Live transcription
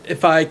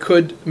If I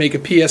could make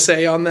a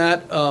PSA on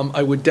that,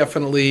 I would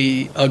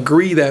definitely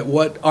agree that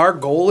what our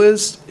goal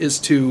is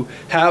to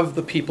have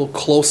the people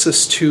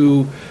closest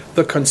to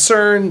the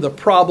concern, the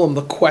problem,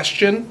 the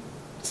question.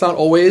 It's not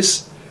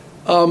always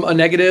a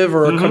negative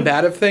or a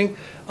combative thing,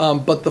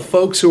 but the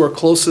folks who are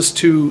closest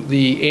to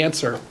the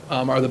answer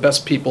are the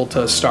best people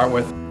to start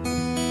with.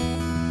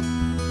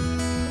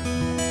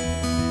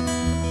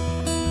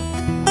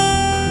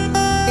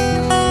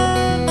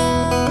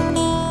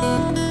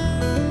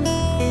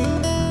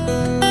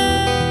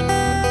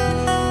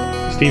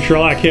 Steve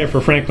Sherlock here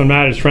for Franklin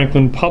Matters,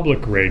 Franklin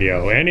Public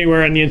Radio.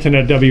 Anywhere on the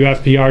internet,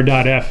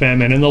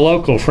 WFPR.FM, and in the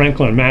local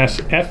Franklin, Mass.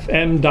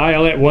 FM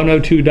dial at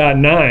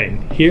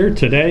 102.9. Here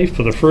today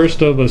for the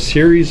first of a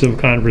series of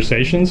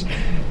conversations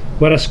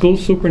with our school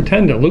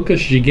superintendent,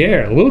 Lucas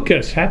Giguere.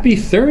 Lucas, happy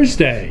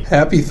Thursday.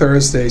 Happy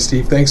Thursday,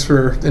 Steve. Thanks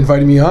for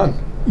inviting me on.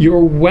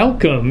 You're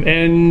welcome,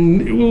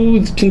 and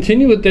we'll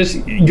continue with this.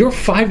 You're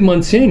 5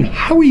 months in.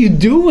 How are you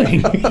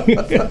doing?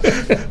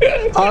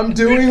 I'm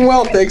doing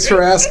well. Thanks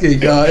for asking.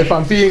 If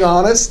I'm being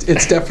honest,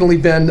 it's definitely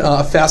been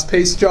a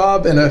fast-paced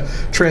job and a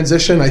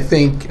transition, I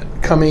think,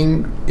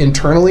 coming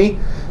internally.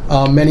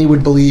 Many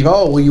would believe,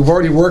 oh, well, you've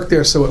already worked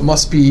there, so it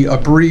must be a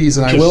breeze.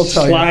 And just I will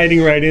tell you,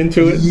 sliding right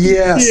into it.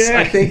 Yes, yeah.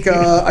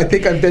 I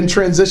think I've been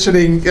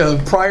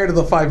transitioning prior to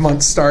the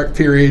 5-month start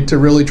period to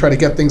really try to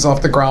get things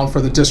off the ground for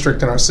the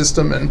district and our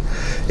system. And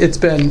it's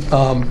been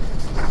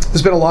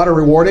there's been a lot of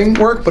rewarding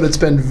work, but it's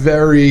been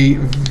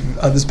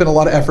there's been a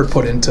lot of effort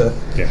put into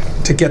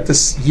to get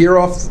this year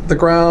off the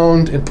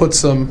ground and put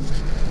some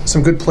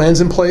good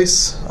plans in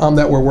place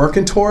that we're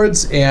working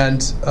towards,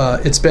 and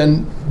it's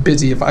been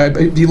busy.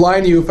 I'd be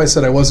lying to you if I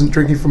said I wasn't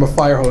drinking from a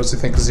fire hose, I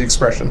think is the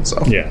expression.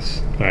 So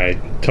yes, I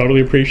totally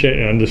appreciate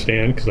and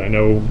understand, because I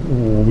know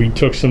we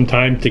took some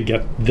time to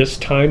get this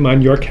time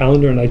on your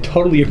calendar, and I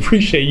totally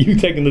appreciate you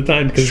taking the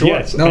time, because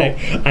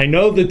I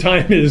know the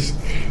time is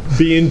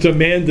being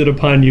demanded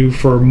upon you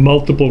for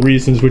multiple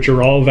reasons, which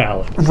are all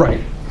valid. Right.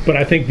 But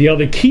I think the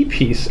other key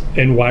piece,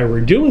 and why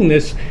we're doing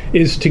this,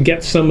 is to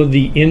get some of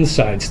the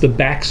insights, the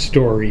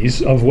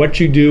backstories of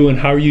what you do and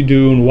how you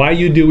do and why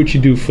you do what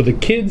you do for the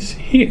kids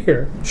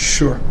here.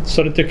 Sure.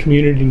 So that the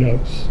community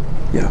knows.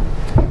 Yeah.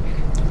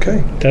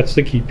 Okay. That's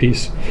the key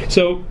piece.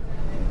 So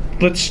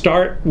let's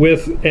start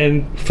with,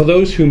 and for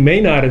those who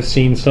may not have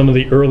seen some of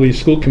the early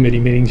school committee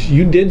meetings,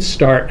 you did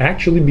start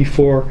actually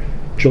before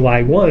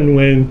July 1,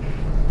 when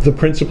the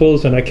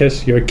principals and I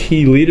guess your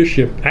key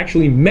leadership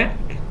actually met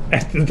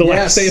at the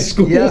last day of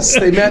school. Yes,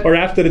 they met. Or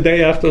after the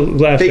day after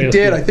last day of school.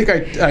 They did. I think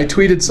I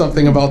tweeted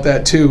something about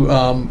that too.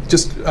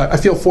 I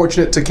feel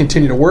fortunate to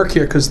continue to work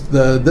here, because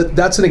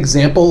that's an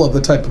example of the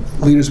type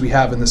of leaders we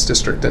have in this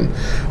district. And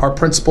our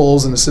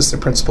principals and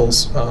assistant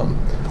principals,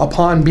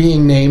 upon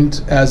being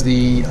named as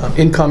the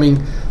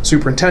incoming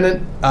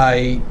superintendent,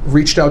 I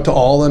reached out to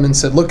all of them and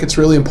said, look, it's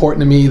really important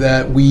to me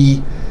that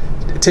we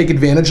take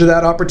advantage of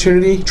that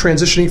opportunity,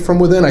 transitioning from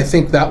within. I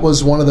think that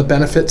was one of the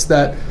benefits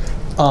that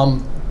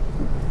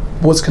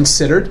was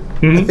considered,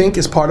 I think,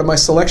 as part of my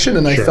selection,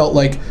 and Sure. I felt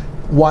like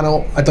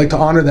I'd like to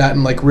honor that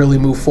and like really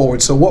move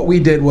forward. So what we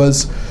did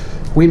was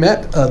we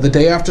met the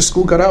day after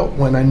school got out,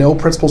 when I know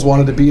principals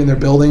wanted to be in their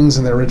buildings,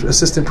 and their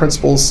assistant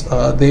principals,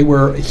 they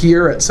were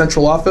here at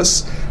central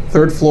office,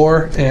 3rd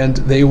floor, and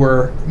they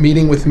were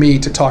meeting with me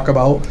to talk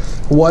about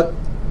what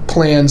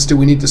plans do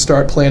we need to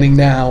start planning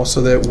now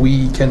so that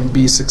we can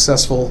be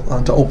successful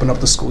to open up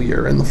the school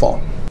year in the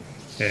fall.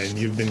 And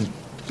you've been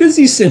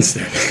busy since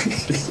then.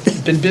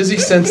 Been busy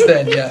since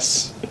then,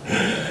 yes.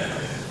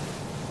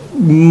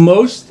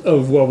 Most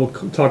of what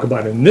we'll talk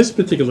about in this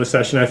particular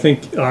session, I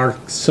think, are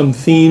some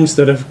themes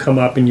that have come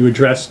up and you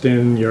addressed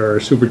in your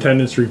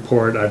superintendent's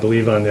report, I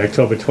believe on the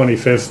October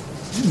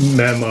 25th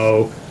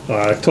memo,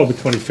 October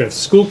 25th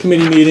school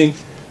committee meeting.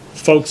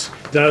 Folks,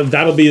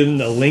 that'll be in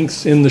the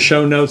links in the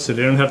show notes, so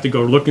they don't have to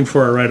go looking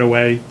for it right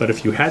away. But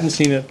if you hadn't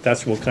seen it,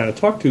 that's what we'll kind of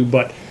talk to.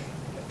 But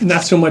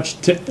not so much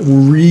to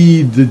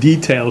read the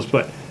details,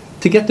 but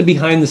to get the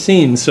behind the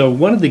scenes. So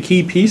one of the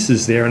key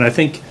pieces there, and I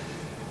think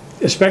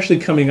especially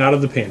coming out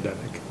of the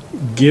pandemic,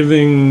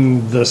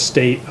 giving the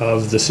state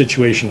of the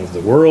situation of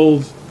the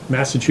world,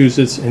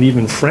 Massachusetts, and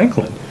even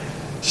Franklin,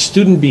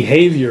 student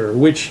behavior,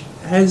 which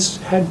has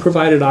had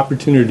provided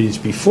opportunities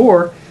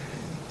before,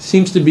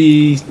 seems to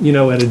be,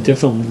 at a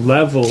different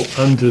level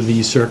under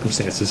these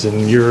circumstances,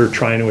 and you're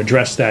trying to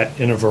address that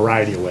in a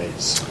variety of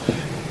ways.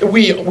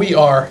 We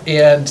are,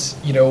 and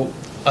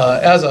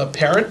as a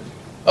parent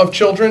of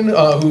children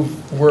who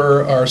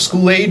were our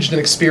school aged and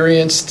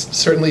experienced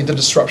certainly the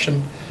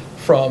disruption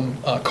from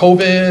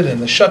COVID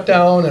and the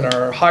shutdown and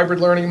our hybrid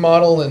learning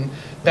model and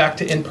back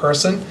to in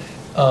person,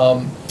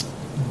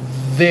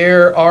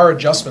 there are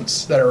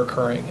adjustments that are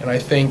occurring, and I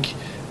think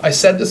I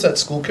said this at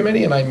school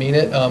committee, and I mean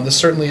it. This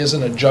certainly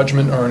isn't a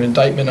judgment or an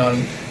indictment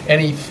on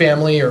any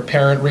family or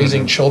parent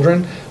raising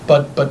children,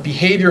 but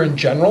behavior in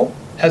general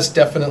has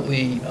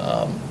definitely,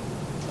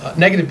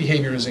 negative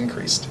behavior has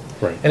increased.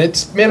 Right. And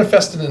it's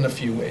manifested in a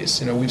few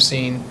ways. We've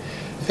seen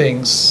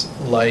things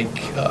like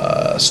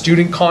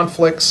student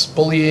conflicts,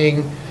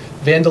 bullying,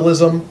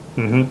 vandalism,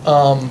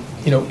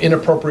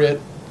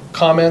 inappropriate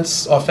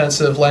comments,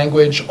 offensive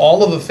language,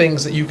 all of the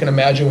things that you can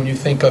imagine when you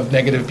think of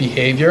negative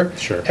behavior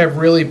Sure. have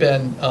really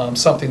been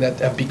something that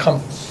have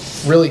become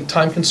really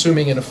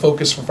time-consuming and a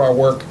focus of our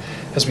work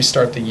as we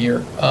start the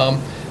year.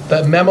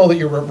 The memo that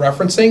you're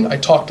referencing, I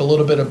talked a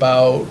little bit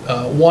about,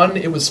 one,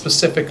 it was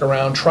specific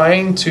around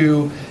trying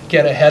to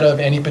get ahead of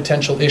any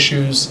potential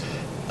issues,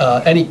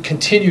 any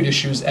continued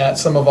issues at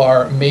some of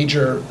our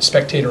major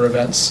spectator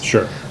events.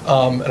 Sure.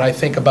 And I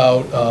think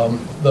about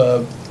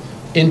the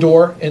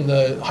indoor in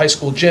the high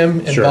school gym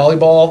and Sure.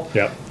 volleyball,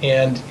 Yep.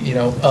 and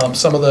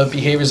some of the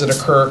behaviors that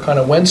occur kind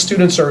of when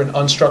students are in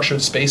unstructured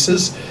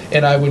spaces.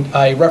 And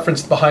I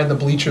referenced behind the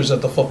bleachers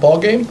at the football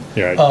game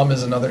Yeah.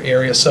 as another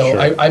area. So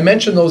Sure. I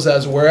mentioned those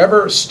as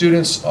wherever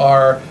students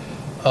are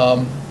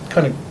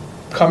kind of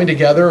coming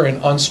together in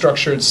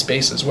unstructured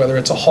spaces, whether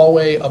it's a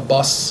hallway, a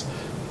bus,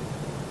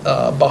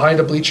 behind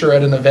a bleacher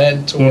at an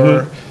event,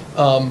 or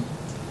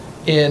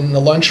in the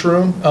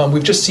lunchroom,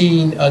 we've just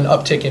seen an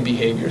uptick in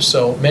behavior.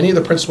 So many of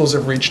the principals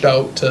have reached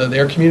out to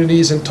their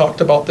communities and talked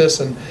about this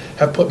and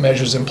have put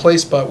measures in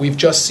place, but we've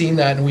just seen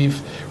that, and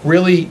we've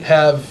really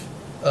have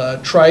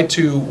tried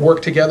to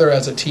work together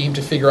as a team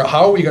to figure out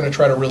how are we going to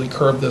try to really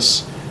curb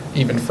this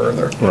even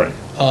further. Right.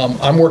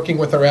 I'm working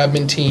with our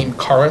admin team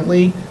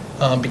currently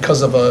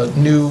because of a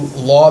new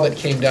law that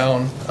came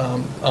down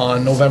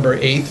on November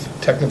 8th,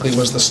 technically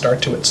was the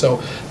start to it.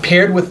 So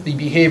paired with the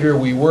behavior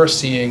we were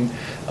seeing,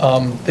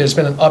 there's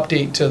been an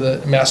update to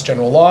the Mass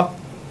General Law,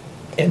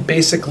 and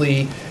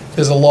basically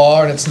there's a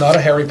law, and it's not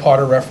a Harry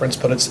Potter reference,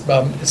 but it's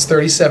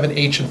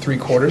 37H and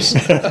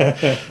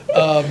 3/4.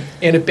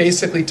 And it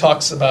basically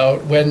talks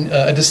about when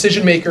a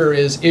decision maker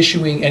is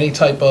issuing any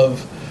type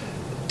of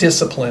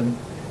discipline,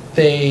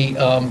 they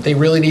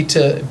really need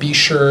to be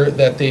sure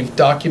that they've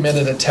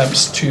documented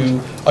attempts to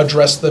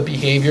address the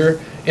behavior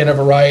in a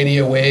variety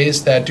of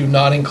ways that do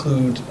not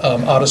include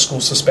out-of-school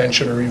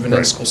suspension or even Right.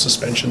 in-school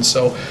suspension.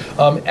 So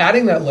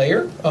adding that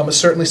layer is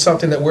certainly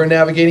something that we're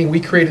navigating. We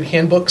created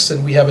handbooks,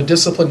 and we have a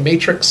discipline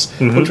matrix,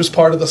 which was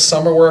part of the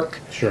summer work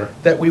Sure.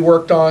 that we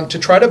worked on to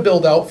try to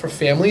build out for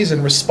families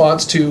in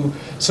response to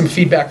some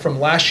feedback from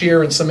last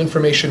year and some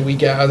information we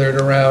gathered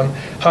around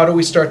how do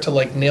we start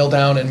to nail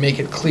down and make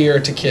it clear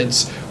to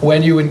kids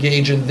when you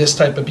engage in this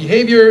type of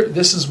behavior,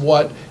 this is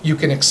what you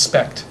can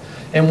expect.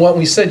 And when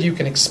we said you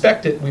can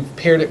expect it, we've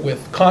paired it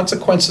with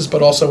consequences,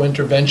 but also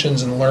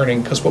interventions and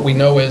learning, because what we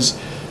know is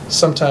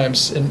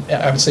sometimes, and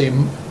I would say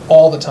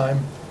all the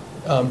time,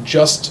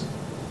 just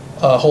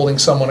holding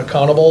someone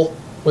accountable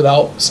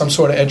without some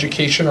sort of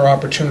education or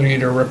opportunity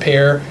to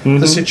repair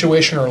the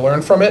situation or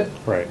learn from it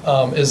Right.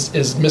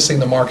 is missing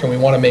the mark, and we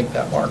want to make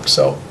that mark.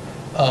 So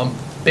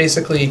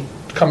basically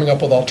coming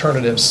up with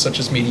alternatives such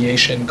as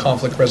mediation,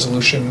 conflict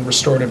resolution,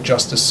 restorative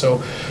justice.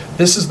 So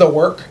this is the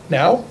work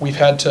now we've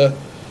had to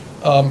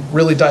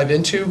really dive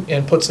into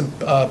and put some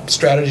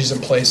strategies in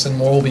place, and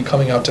more will be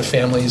coming out to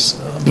families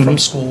from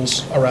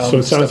schools around. So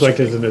it sounds steps like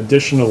we're there's an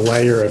additional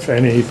layer, if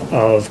any,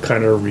 of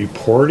kind of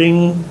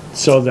reporting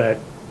so that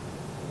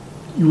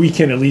we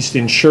can at least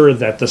ensure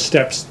that the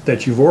steps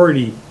that you've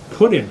already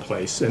put in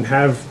place and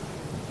have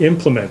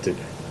implemented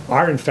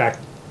are in fact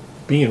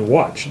being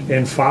watched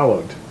and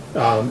followed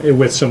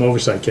with some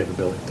oversight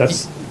capability.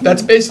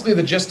 That's basically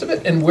the gist of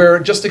it, and we're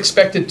just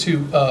expected to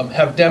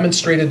have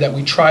demonstrated that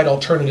we tried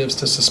alternatives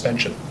to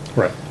suspension.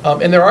 right.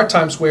 And there are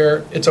times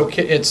where it's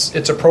okay,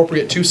 it's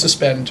appropriate to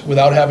suspend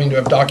without having to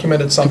have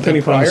documented something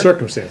Depending upon prior. the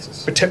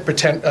circumstances.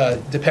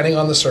 Depending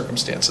on the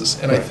circumstances,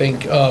 and I Right.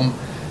 think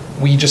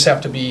we just have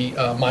to be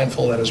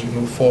mindful of that as we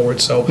move forward.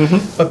 So, Mm-hmm.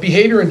 but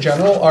behavior in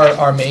general,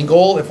 our main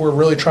goal, if we're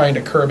really trying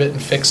to curb it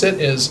and fix it,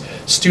 is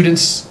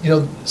students.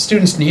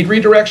 Students need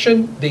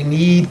redirection. They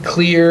need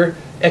clear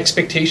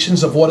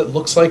expectations of what it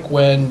looks like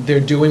when they're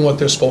doing what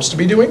they're supposed to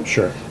be doing.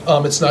 Sure.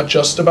 It's not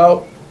just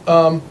about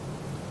kind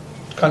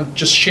of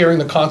just sharing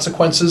the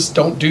consequences.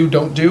 Don't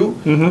do.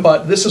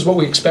 But this is what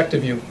we expect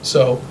of you.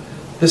 So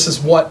this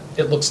is what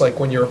it looks like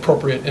when you're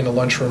appropriate in a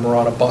lunchroom or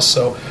on a bus.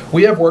 So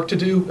we have work to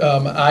do.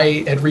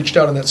 I had reached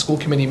out in that school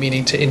committee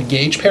meeting to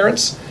engage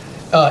parents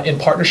in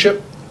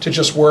partnership to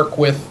just work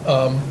with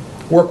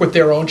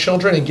their own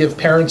children and give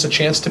parents a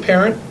chance to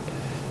parent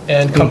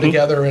and come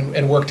together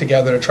and work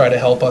together to try to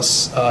help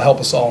us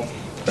all.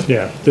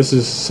 Yeah,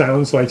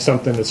 sounds like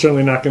something that's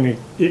certainly not going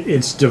to,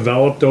 it's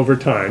developed over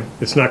time.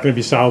 It's not going to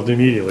be solved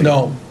immediately.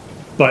 No.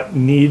 But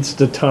needs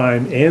the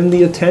time and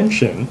the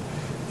attention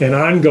and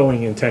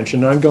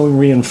ongoing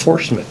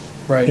reinforcement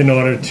Right. in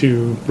order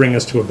to bring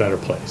us to a better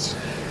place.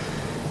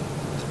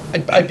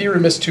 I'd be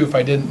remiss too if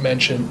I didn't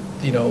mention,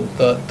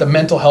 the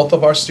mental health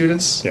of our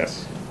students.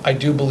 Yes. I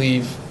do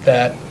believe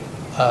that,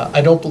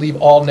 I don't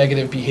believe all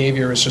negative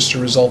behavior is just a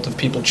result of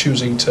people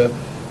choosing to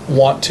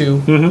want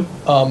to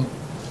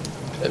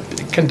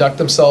conduct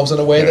themselves in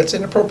a way Right. that's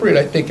inappropriate.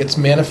 I think it's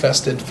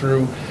manifested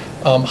through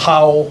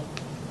how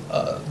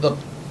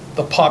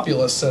the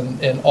populace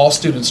and all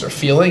students are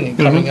feeling and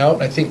coming out.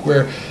 And I think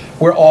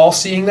we're all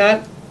seeing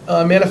that.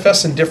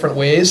 manifests in different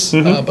ways,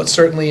 but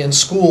certainly in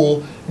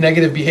school,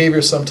 negative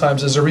behavior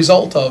sometimes is a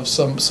result of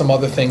some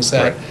other things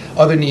that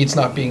other needs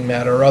not being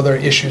met or other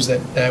issues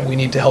that we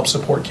need to help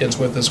support kids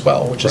with as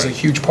well, which is a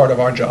huge part of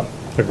our job.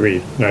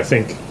 Agreed. And I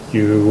think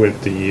you,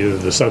 with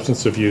the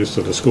substance abuse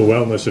or the school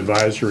wellness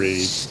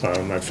advisory,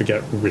 I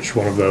forget which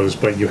one of those,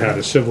 but you had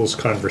a civils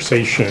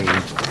conversation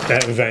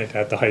event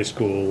at the high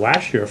school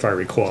last year, if I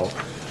recall,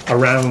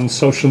 around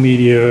social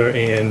media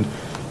and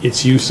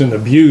its use and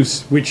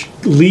abuse, which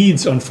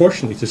leads,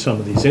 unfortunately, to some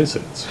of these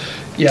incidents.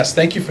 Yes,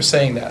 thank you for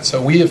saying that.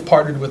 So we have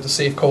partnered with the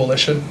SAFE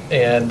Coalition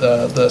and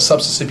the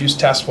Substance Abuse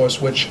Task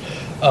Force, which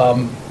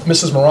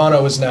Mrs.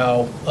 Morano is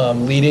now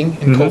leading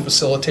and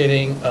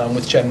co-facilitating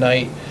with Jen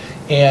Knight.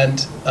 And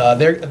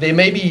they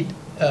may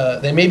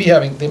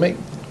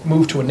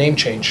move to a name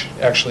change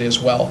actually as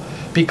well,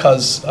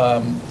 because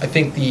I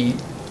think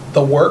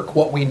the work,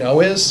 what we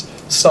know is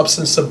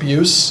substance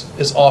abuse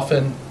is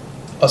often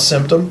a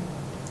symptom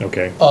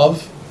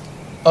of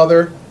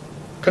other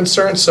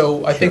concerns.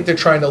 So I think they're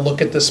trying to look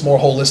at this more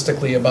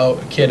holistically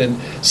about a kid and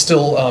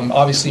still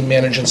obviously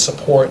manage and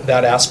support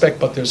that aspect,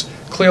 but there's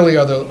clearly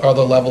other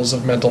levels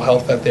of mental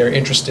health that they're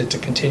interested to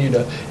continue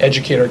to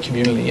educate our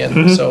community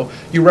in. So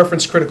you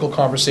referenced critical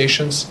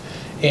conversations,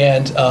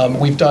 and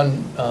we've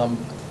done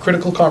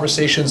critical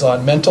conversations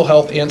on mental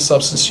health and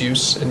substance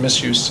use and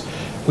misuse.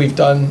 We've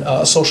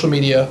done social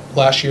media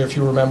last year, if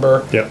you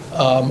remember.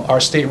 Our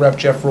state rep,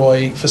 Jeff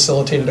Roy,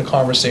 facilitated a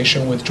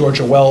conversation with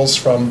Georgia Wells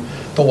from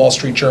the Wall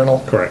Street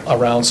Journal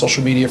around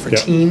social media for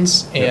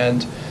teens.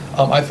 And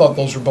I thought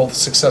those were both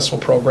successful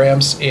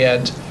programs.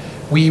 And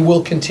we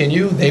will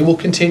continue, they will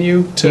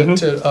continue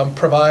to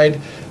provide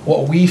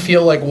what we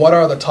feel like, what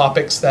are the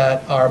topics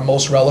that are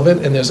most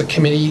relevant. And there's a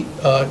committee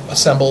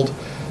assembled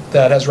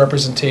that has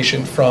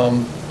representation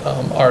from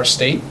our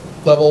state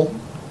level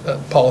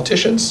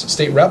politicians,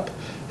 state rep,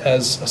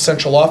 as a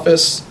central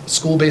office,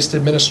 school-based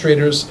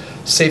administrators,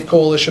 SAFE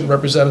Coalition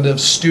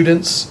representatives,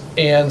 students,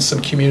 and some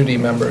community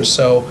members.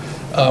 So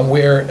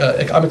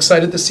I'm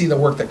excited to see the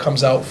work that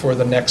comes out for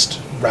the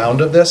next round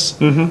of this.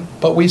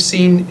 But we've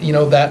seen,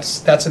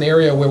 that's an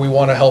area where we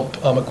want to help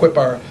equip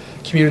our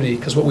community,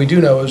 because what we do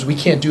know is we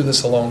can't do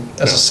this alone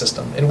as a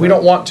system, and we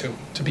don't want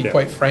to be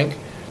quite frank.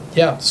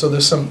 So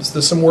there's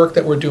some work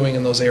that we're doing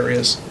in those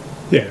areas.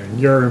 Yeah,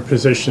 you're in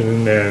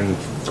position, and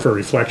for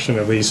reflection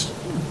at least,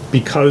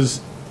 because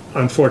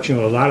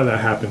unfortunately a lot of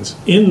that happens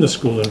in the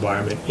school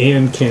environment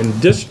and can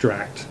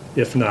distract,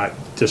 if not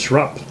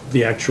disrupt,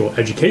 the actual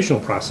educational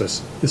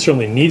process. It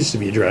certainly needs to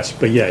be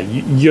addressed, but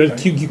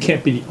you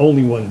can't be the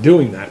only one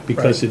doing that,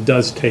 because it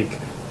does take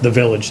the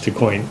village to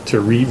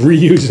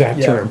reuse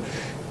that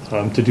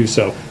term to do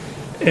so.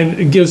 And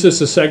it gives us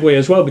a segue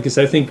as well, because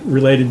I think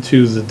related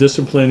to the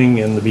disciplining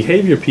and the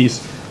behavior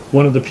piece,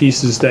 one of the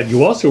pieces that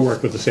you also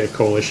work with the SAFE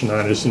Coalition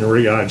on is in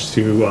regards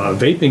to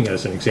vaping,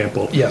 as an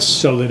example. Yes.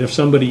 So that if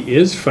somebody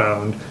is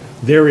found,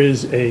 there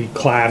is a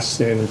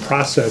class and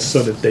process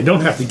so that they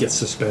don't have to get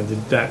suspended,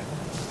 that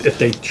if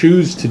they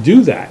choose to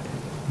do that,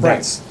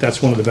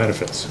 that's one of the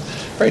benefits.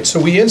 Right, so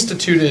we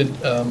instituted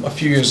a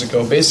few years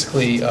ago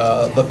basically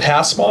the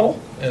PASS model,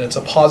 and it's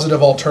a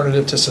positive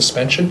alternative to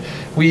suspension.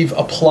 We've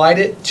applied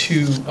it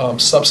to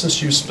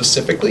substance use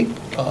specifically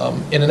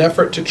in an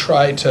effort to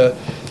try to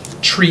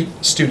treat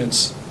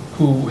students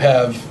who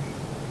have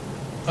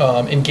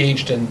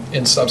engaged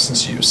in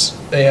substance use.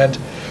 And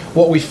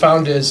what we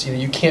found is,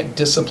 you can't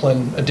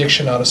discipline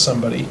addiction out of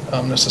somebody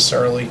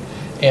necessarily.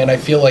 And I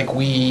feel like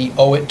we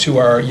owe it to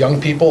our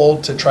young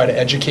people to try to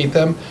educate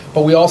them.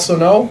 But we also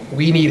know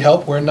we need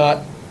help. We're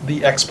not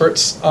the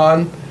experts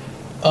on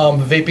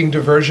vaping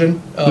diversion,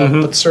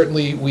 but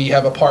certainly we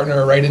have a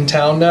partner right in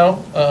town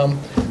now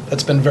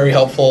that's been very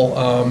helpful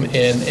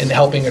in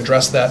helping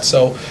address that.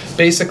 So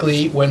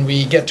basically, when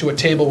we get to a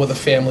table with a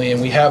family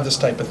and we have this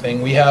type of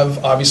thing, we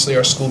have obviously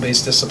our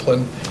school-based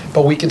discipline,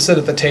 but we can sit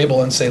at the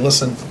table and say,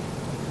 listen,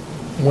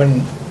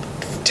 when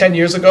 10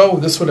 years ago,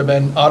 this would have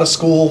been out of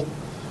school,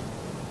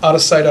 out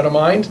of sight, out of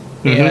mind,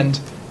 and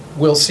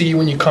we'll see you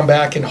when you come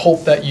back, and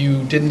hope that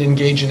you didn't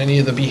engage in any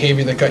of the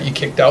behavior that got you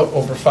kicked out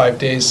over 5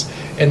 days,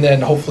 and then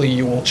hopefully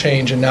you will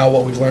change. And now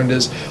what we've learned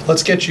is,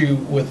 let's get you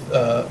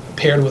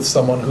paired with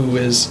someone who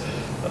is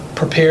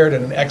prepared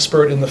and an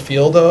expert in the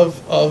field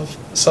of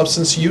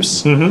substance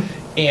use,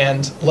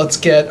 and let's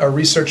get a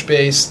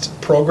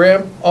research-based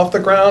program off the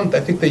ground.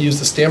 I think they use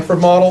the Stanford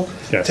model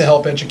to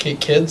help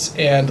educate kids,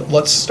 and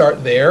let's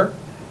start there,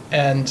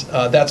 and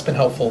that's been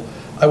helpful.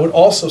 I would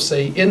also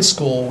say in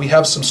school, we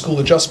have some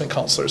school adjustment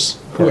counselors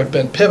who have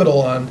been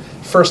pivotal on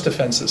first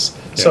offenses.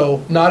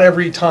 So not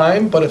every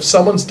time, but if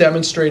someone's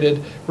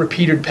demonstrated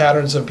repeated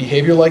patterns of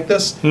behavior like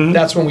this,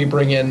 that's when we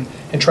bring in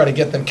and try to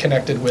get them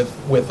connected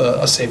with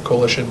a SAFE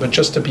Coalition. But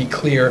just to be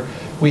clear,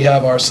 we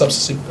have our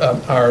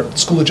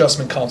school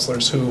adjustment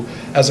counselors who,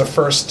 as a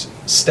first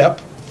step,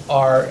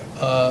 are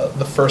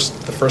the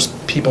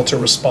first people to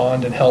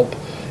respond and help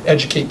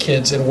educate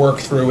kids and work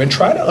through and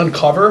try to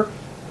uncover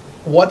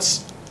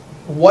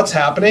what's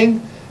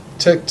happening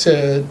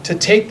to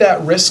take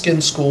that risk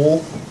in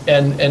school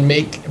and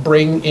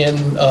bring in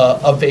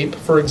a vape,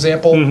 for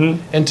example,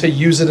 and to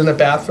use it in a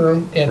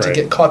bathroom and to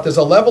get caught. There's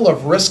a level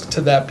of risk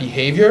to that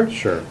behavior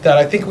that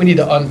I think we need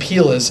to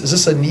unpeel. Is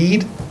this a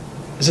need?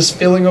 Is this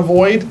filling a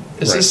void?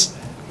 Is this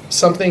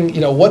something,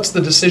 what's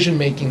the decision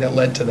making that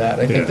led to that?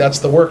 I think that's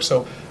the work.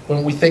 So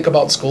when we think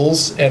about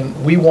schools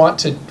and we want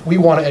to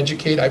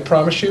educate, I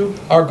promise you,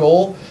 our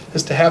goal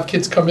is to have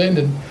kids come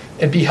in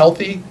and be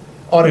healthy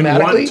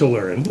automatically and want to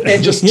learn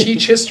and just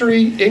teach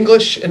history,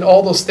 English, and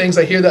all those things.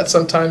 I hear that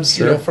sometimes,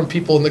 from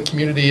people in the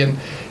community, and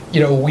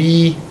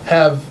we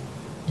have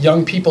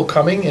young people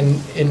coming,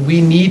 and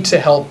we need to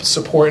help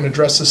support and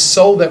address this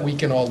so that we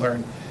can all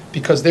learn,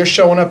 because they're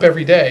showing up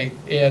every day,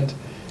 and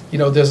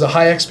there's a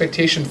high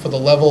expectation for the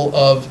level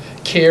of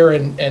care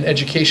and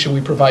education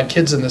we provide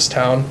kids in this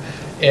town.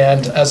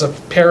 And as a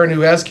parent who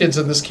has kids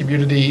in this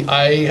community,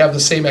 I have the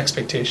same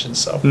expectations.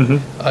 So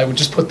I would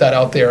just put that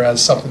out there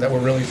as something that we're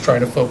really trying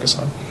to focus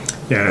on.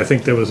 Yeah, and I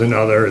think there was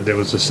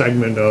a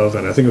segment of,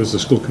 and I think it was the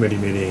school committee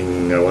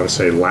meeting, I want to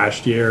say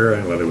last year,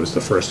 and whether it was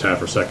the first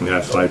half or second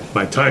half,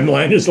 my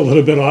timeline is a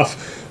little bit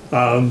off,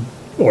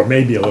 or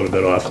maybe a little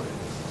bit off.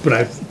 But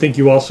I think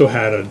you also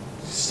had a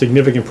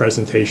significant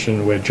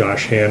presentation with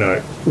Josh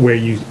Hanna where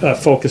you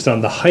focused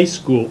on the high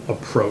school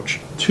approach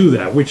to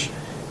that, which,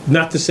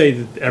 not to say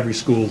that every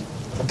school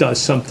does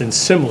something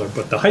similar,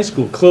 but the high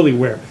school clearly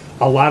where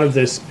a lot of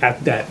this at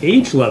that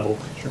age level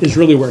is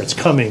really where it's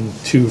coming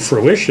to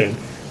fruition,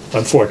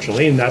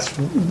 unfortunately, and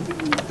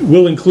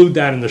we'll include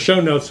that in the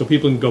show notes so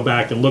people can go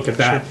back and look at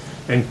that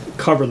and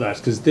cover that,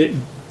 because the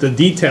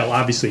detail,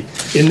 obviously,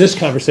 in this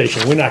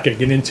conversation we're not going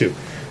to get into,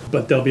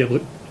 but they'll be able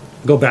to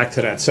go back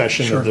to that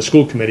session of the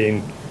school committee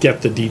and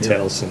get the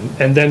details,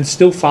 and then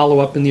still follow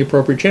up in the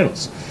appropriate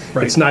channels.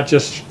 It's not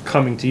just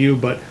coming to you,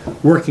 but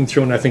working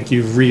through, and I think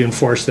you've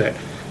reinforced that.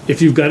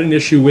 If you've got an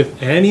issue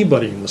with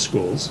anybody in the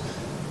schools,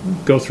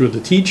 go through the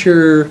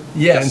teacher,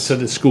 then to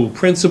the school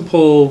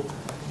principal,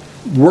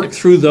 work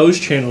through those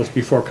channels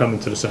before coming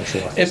to the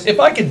central office.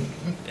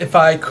 If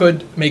I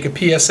could make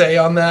a PSA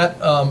on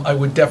that, I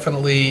would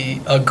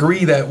definitely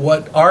agree that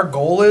what our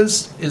goal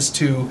is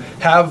to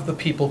have the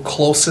people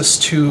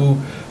closest to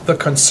the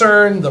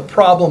concern, the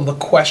problem, the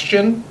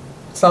question.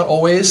 It's not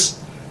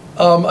always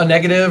a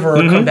negative or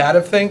a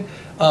combative thing,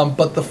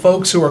 but the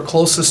folks who are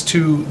closest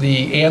to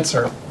the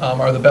answer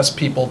are the best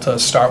people to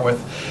start with.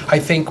 I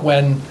think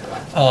when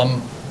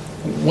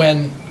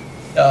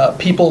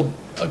people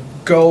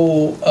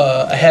go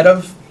ahead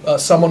of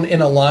someone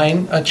in a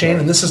line chain,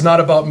 and this is not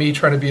about me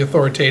trying to be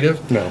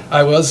authoritative. No.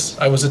 I was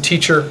a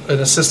teacher, an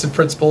assistant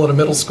principal at a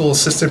middle school,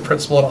 assistant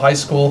principal at a high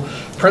school,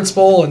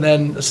 principal, and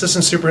then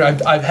assistant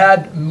superintendent. I've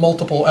had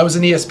multiple. I was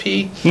an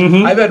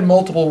ESP. I've had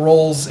multiple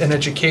roles in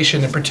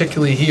education, and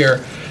particularly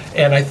here.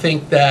 And I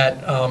think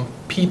that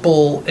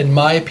people, in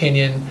my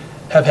opinion,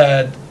 have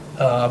had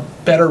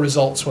better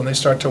results when they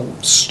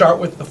start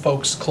with the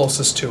folks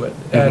closest to it.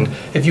 And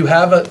if you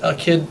have a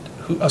kid,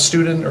 a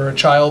student, or a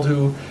child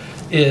who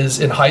is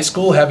in high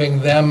school,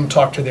 having them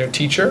talk to their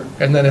teacher,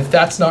 and then if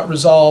that's not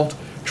resolved,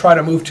 try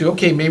to move to,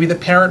 okay, maybe the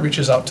parent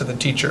reaches out to the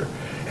teacher.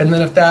 And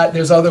then if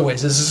there's other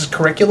ways. Is this a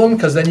curriculum?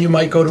 Because then you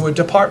might go to a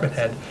department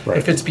head.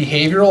 If it's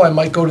behavioral, I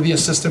might go to the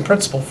assistant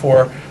principal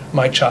for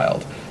my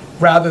child,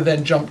 rather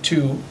than jump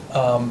to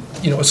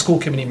a school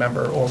committee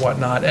member or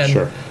whatnot.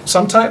 And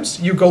sometimes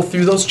you go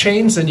through those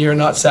chains and you're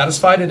not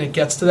satisfied, and it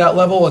gets to that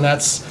level, and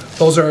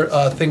those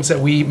are things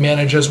that we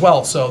manage as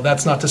well. So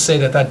that's not to say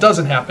that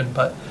doesn't happen,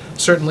 but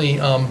certainly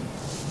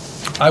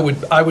I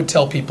would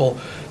tell people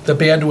the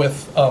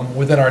bandwidth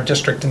within our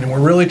district, and we're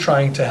really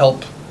trying to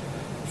help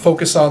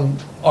focus on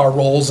our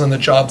roles and the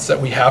jobs that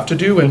we have to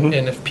do, and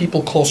if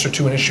people closer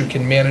to an issue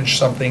can manage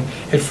something,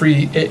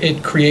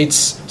 it creates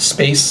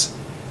space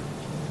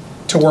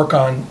to work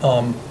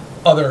on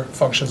other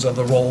functions of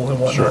the role and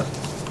whatnot.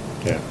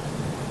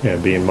 Yeah,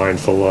 being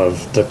mindful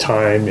of the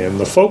time and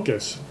the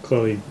focus.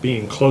 Clearly,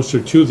 being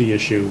closer to the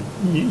issue,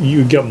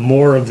 you get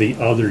more of the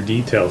other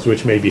details,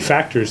 which may be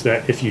factors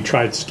that if you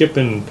tried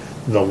skipping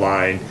the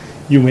line,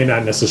 you may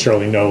not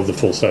necessarily know the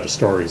full set of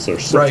stories or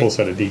full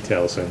set of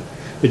details, and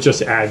it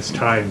just adds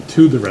time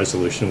to the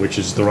resolution, which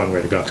is the wrong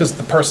way to go. Because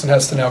the person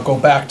has to now go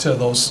back to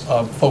those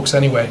folks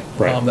anyway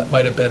that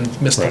might have been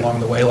missed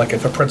along the way. Like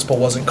if a principal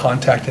wasn't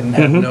contacted and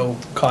had no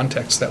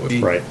context, that would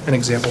be an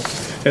example.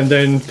 And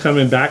then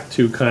coming back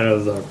to kind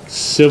of the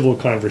civil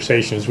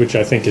conversations, which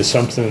I think is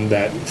something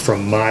that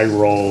from my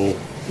role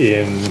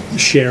in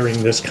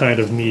sharing this kind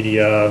of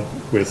media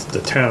with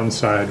the town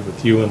side,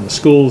 with you and the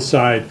school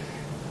side,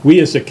 we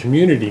as a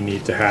community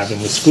need to have,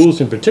 and the schools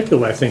in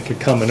particular, I think, are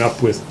coming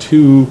up with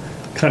two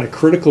kind of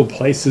critical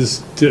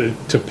places to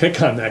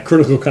pick on that,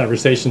 critical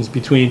conversations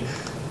between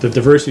the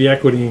diversity,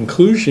 equity,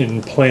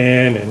 inclusion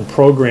plan and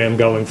program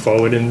going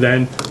forward, and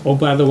then, oh,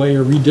 by the way,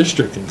 you're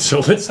redistricting. So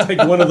let's take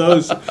one of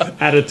those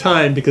at a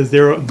time, because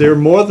they're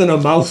more than a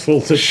mouthful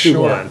to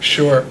chew on.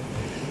 Sure.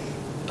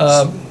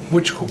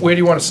 Where do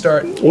you want to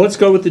start? Well, let's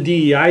go with the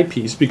DEI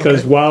piece,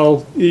 because while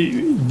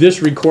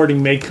this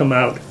recording may come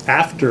out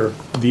after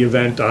the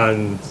event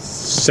on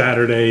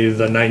Saturday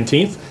the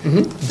 19th,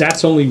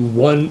 that's only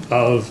one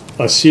of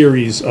a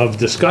series of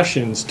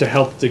discussions to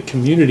help the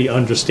community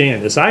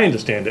understand, as I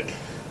understand it,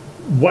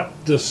 what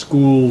the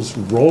school's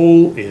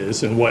role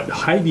is and what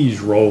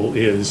Heidi's role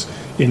is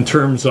in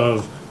terms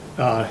of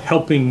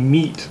helping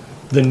meet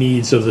the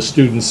needs of the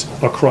students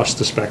across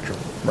the spectrum.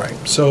 Right.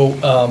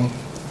 So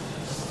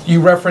you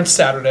referenced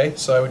Saturday,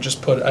 so I would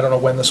just put, I don't know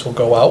when this will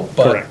go out,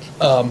 but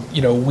Correct.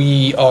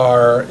 we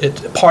are,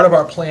 part of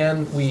our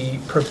plan, we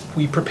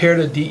prepared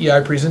a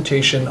DEI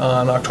presentation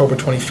on October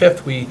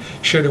 25th. We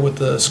shared it with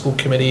the school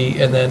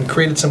committee and then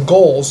created some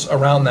goals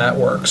around that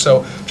work.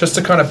 So just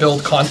to kind of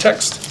build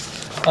context,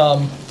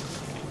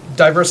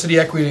 diversity,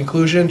 equity, and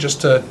inclusion,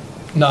 just to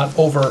not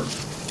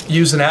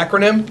overuse an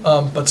acronym,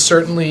 but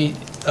certainly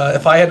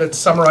if I had to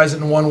summarize it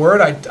in one word,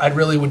 I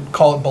really would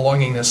call it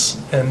belongingness,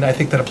 and I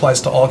think that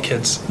applies to all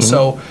kids.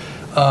 So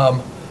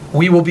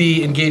we will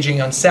be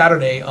engaging on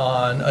Saturday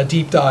on a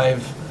deep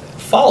dive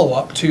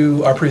follow-up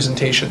to our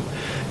presentation.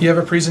 You have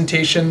a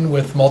presentation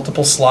with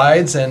multiple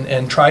slides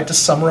and tried to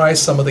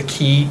summarize some of the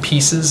key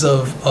pieces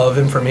of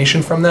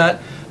information from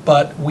that,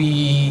 but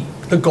the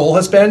goal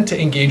has been to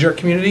engage our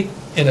community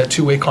in a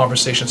two-way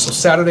conversation. So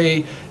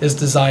Saturday is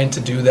designed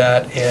to do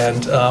that,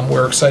 and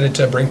we're excited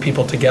to bring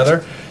people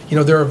together.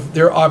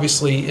 There are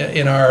obviously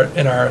in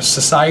our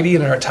society,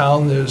 in our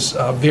town, there's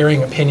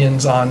varying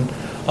opinions on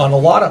a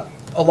lot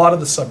of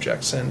the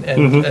subjects,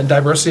 and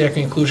diversity,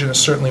 equity, inclusion is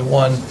certainly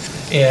one.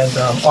 And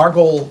our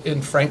goal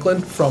in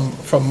Franklin,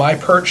 from my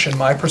perch and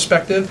my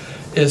perspective,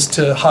 is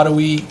to how do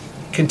we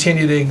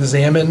continue to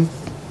examine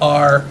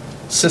our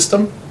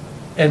system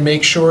and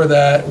make sure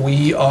that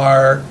we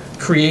are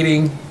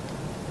creating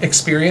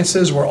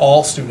experiences where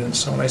all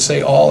students, when I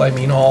say all, I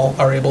mean all,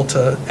 are able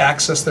to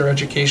access their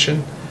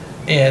education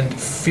and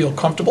feel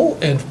comfortable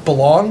and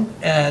belong,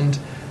 and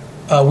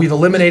we've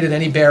eliminated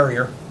any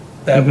barrier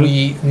that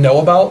we know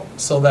about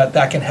so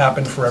that can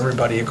happen for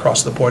everybody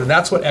across the board. And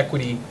that's what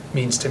equity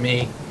means to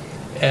me.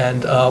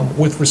 And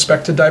with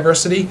respect to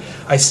diversity,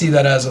 I see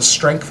that as a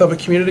strength of a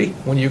community.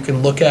 When you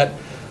can look at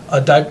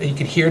you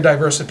can hear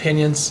diverse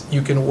opinions,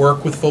 you can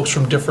work with folks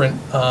from different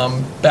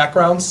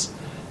backgrounds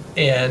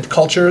and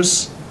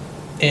cultures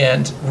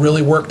and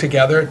really work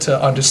together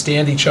to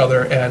understand each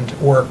other and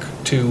work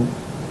to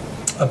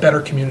a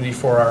better community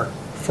for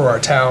our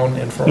town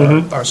and for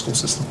our school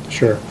system.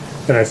 Sure.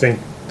 And I think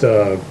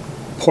the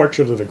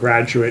portrait of the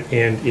graduate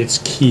and its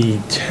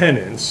key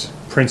tenets,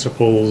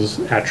 principles,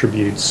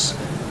 attributes,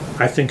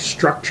 I think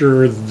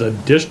structure the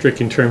district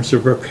in terms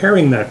of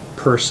preparing that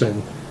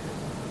person,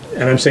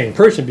 and I'm saying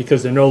person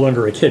because they're no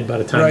longer a kid by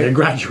the time they're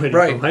graduating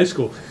from high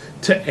school,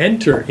 to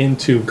enter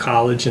into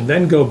college and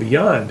then go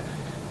beyond.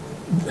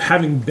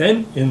 Having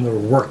been in the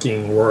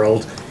working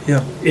world,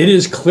 it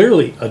is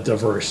clearly a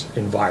diverse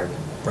environment.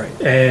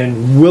 Right.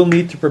 And we'll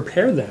need to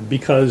prepare them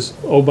because,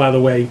 oh, by the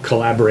way,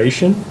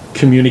 collaboration,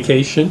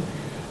 communication,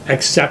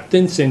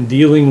 acceptance, and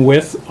dealing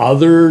with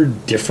other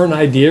different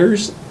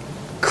ideas,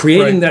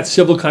 creating that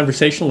civil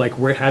conversation like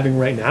we're having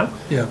right now,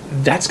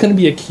 that's going to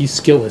be a key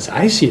skill as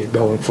I see it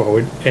going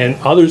forward. And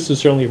others have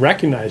certainly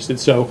recognized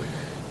it. So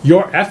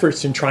your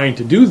efforts in trying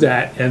to do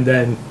that and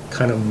then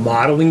kind of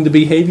modeling the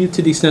behavior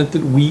to the extent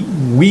that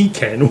we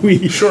can,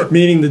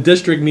 meaning the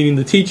district, meaning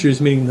the teachers,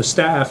 meaning the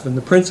staff and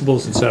the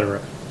principals, et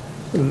cetera.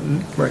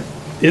 Right.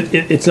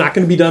 It's not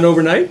going to be done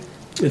overnight.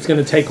 It's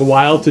going to take a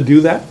while to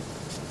do that.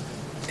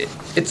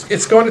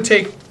 It's going to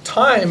take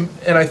time,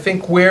 and I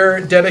think we're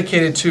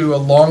dedicated to a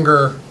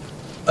longer.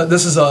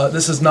 This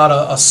is not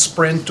a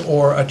sprint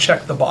or a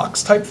check the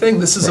box type thing.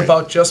 This is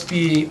about just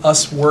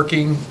us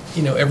working,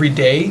 every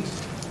day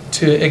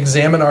to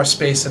examine our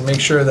space and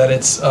make sure that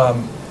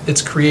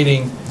it's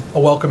creating a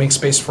welcoming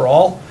space for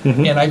all.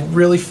 And I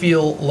really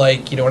feel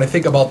like, when I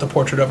think about the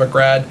portrait of a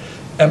grad,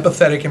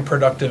 empathetic and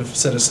productive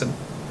citizen,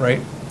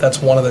 right?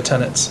 That's one of the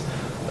tenets.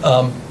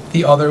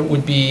 The other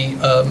would be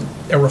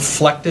a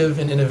reflective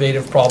and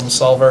innovative problem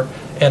solver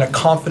and a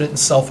confident and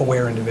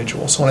self-aware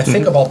individual. So when I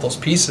think about those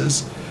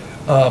pieces,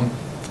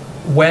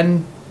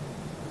 when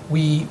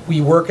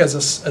we work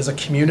as a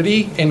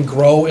community and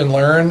grow and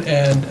learn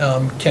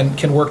and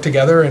can work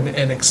together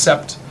and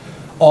accept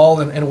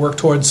all and work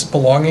towards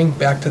belonging,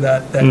 back to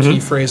that key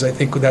phrase, I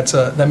think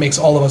that makes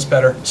all of us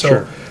better.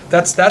 So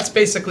that's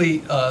basically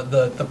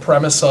the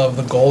premise of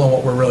the goal and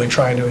what we're really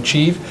trying to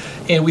achieve.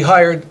 And we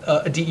hired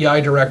a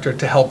DEI director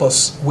to help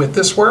us with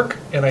this work,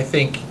 and I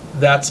think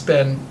that's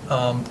been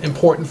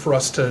important for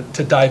us to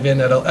dive in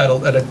at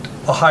a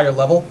higher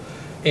level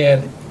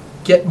and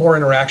get more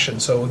interaction.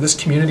 So this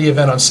community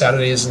event on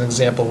Saturday is an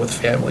example with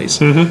families.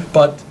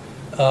 But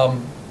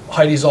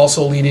Heidi's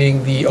also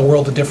leading the A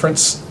World of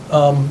Difference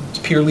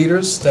peer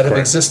leaders that have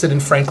existed in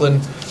Franklin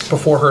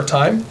before her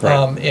time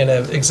and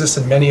have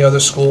existed in many other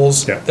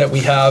schools that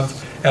we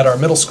have. at our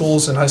middle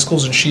schools and high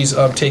schools, and she's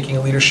taking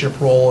a leadership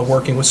role and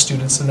working with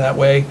students in that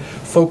way.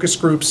 Focus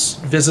groups,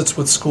 visits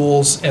with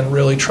schools, and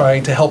really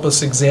trying to help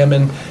us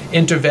examine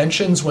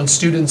interventions when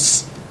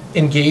students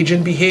engage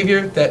in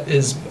behavior that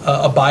is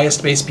a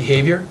bias-based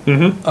behavior.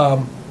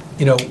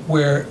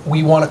 Where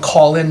we want to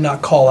call in,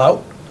 not call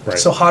out. Right.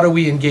 So how do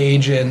we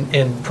engage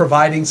in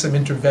providing some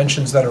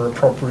interventions that are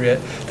appropriate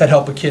that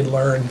help a kid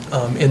learn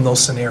in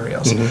those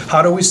scenarios?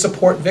 How do we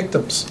support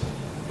victims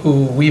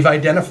who we've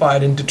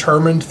identified and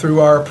determined through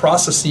our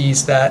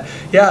processes that,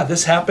 yeah,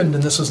 this happened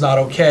and this was not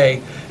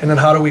okay, and then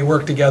how do we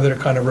work together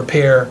to kind of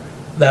repair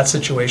that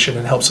situation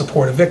and help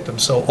support a victim?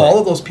 So all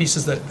of those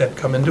pieces that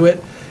come into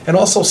it, and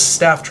also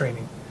staff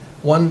training.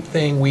 One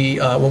thing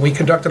when we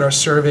conducted our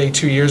survey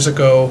 2 years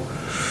ago,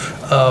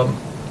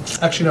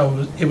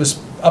 it was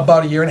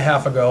about a year and a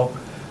half ago,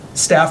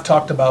 staff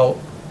talked about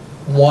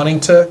wanting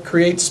to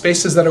create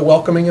spaces that are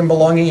welcoming and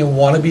belonging, and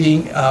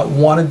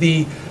wanted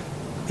the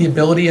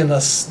ability and the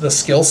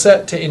skill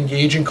set to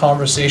engage in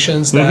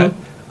conversations that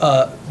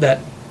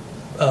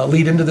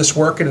lead into this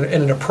work in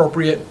an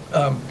appropriate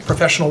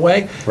professional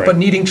way, but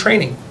needing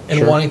training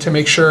and wanting to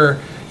make sure,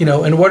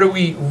 and what are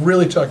we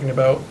really talking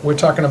about? We're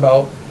talking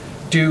about,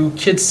 do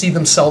kids see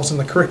themselves in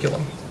the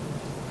curriculum?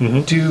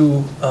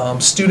 Do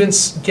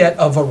students get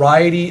a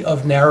variety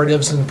of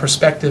narratives and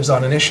perspectives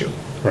on an issue?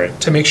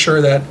 To make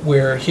sure that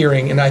we're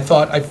hearing. And I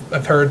thought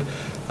I've heard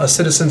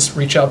citizens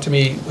reach out to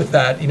me with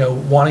that,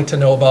 wanting to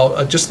know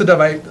about just the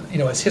divide.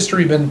 Has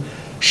history been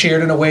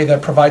shared in a way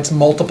that provides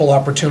multiple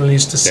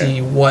opportunities to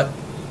see what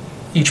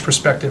each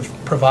perspective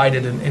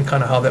provided and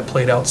kind of how that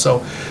played out. So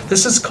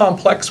this is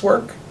complex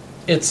work.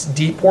 It's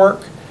deep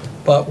work,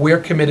 but we're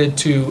committed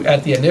to,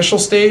 at the initial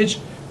stage,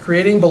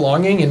 creating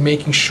belonging and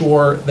making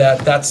sure that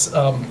that's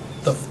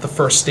the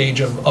first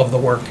stage of the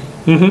work.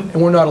 And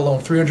we're not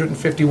alone.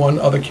 351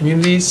 other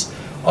communities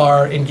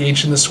are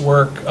engaged in this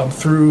work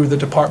through the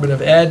Department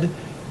of Ed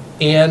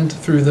and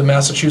through the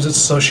Massachusetts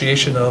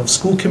Association of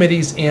School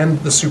Committees and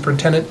the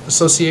Superintendent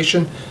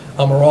Association.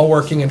 We're all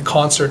working in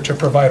concert to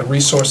provide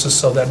resources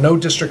so that no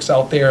district's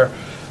out there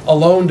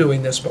alone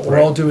doing this, but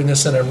we're all doing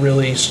this in a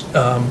really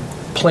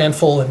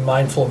planful and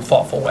mindful and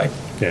thoughtful way.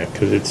 Yeah,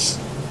 because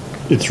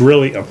it's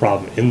really a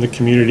problem in the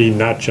community,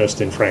 not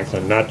just in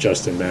Franklin, not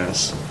just in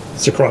Mass.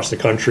 It's across the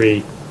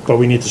country, but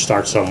we need to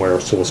start somewhere,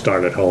 so we'll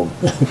start at home,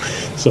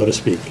 so to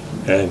speak,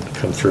 and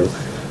come through.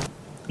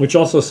 Which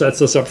also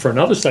sets us up for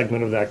another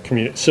segment of that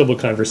civil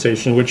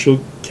conversation, which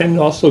can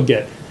also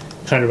get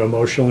kind of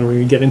emotional when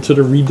we get into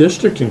the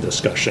redistricting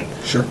discussion.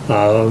 Sure.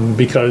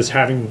 Because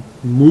having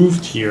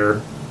moved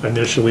here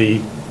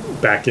initially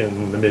back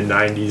in the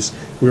mid-90s,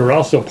 we were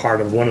also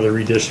part of one of the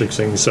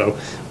redistricting, so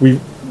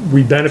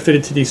we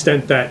benefited to the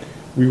extent that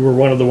we were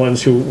one of the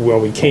ones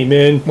we came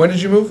in. When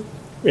did you move?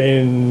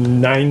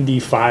 In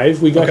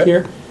 95 we got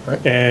here.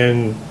 Right.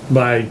 And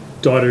my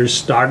daughters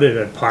started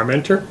at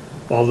Parmenter,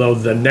 although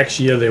the next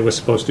year they were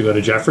supposed to go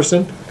to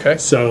Jefferson. Okay.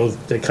 So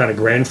they kind of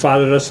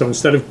grandfathered us. So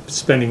instead of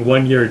spending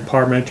 1 year at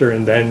Parmenter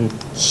and then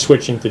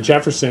switching to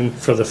Jefferson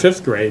for the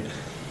 5th grade,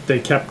 they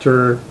kept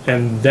her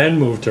and then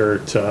moved her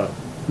to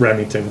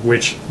Remington,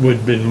 which would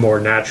have been more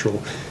natural.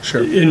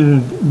 Sure.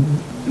 In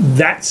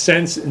that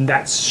sense, in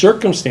that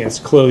circumstance,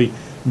 clearly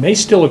may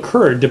still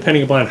occur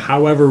depending upon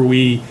however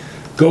we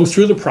go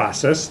through the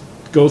process,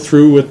 go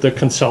through with the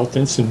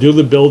consultants and do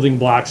the building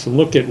blocks and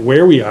look at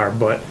where we are.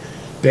 But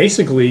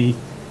basically,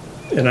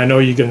 and I know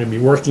you're going to be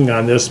working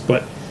on this,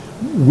 but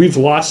we've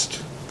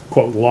lost,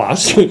 quote,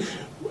 lost,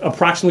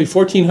 approximately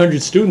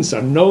 1,400 students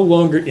are no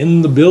longer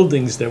in the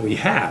buildings that we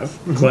have.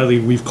 Clearly,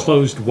 we've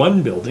closed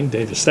one building,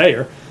 Davis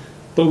Thayer,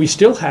 but we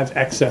still have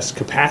excess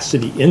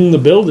capacity in the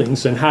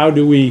buildings. And how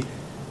do we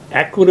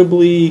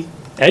equitably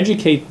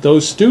educate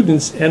those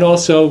students and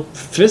also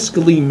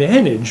fiscally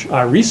manage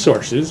our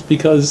resources,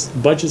 because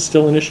budget's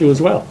still an issue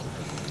as well?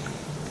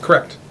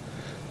 Correct.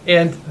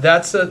 And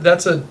that's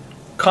a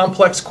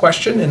complex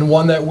question, and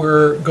one that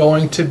we're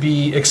going to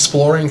be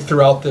exploring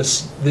throughout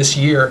this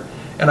year.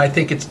 And I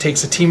think it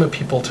takes a team of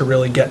people to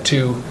really get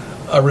to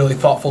a really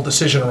thoughtful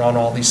decision around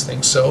all these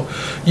things. So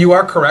you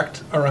are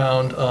correct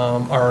around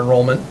our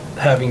enrollment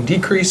having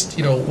decreased.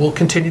 We'll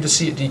continue to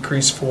see it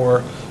decrease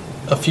for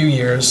a few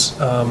years.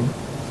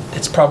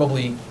 It's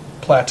probably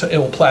it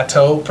will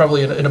plateau.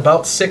 Probably in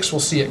about 6, we'll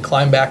see it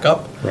climb back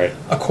up, Right.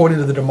 according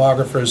to the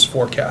demographer's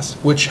forecast,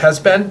 which has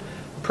been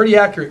pretty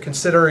accurate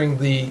considering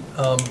the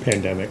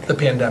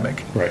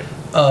pandemic. Right.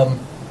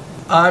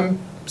 I'm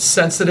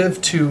sensitive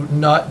to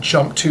not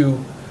jump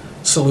to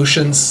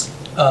solutions,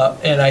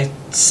 and I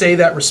say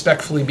that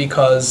respectfully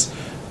because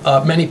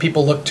many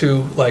people look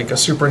to like a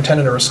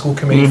superintendent or a school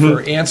committee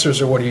for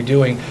answers or what are you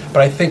doing,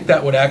 but I think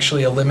that would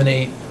actually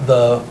eliminate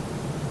the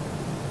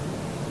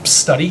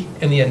study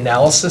and the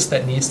analysis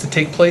that needs to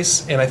take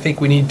place. And I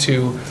think we need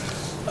to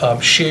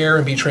share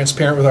and be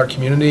transparent with our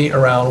community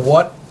around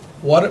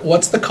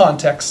what's the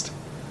context,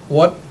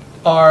 what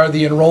are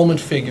the enrollment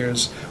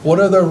figures, what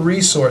are the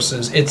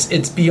resources.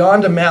 It's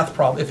beyond a math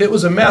problem. If it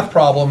was a math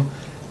problem,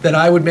 then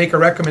I would make a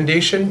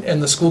recommendation,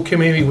 and the school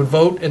committee would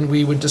vote, and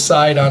we would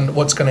decide on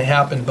what's going to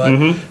happen.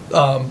 But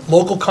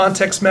local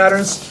context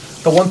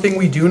matters. The one thing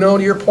we do know,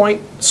 to your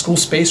point, school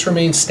space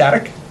remains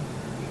static,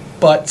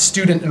 but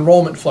student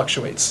enrollment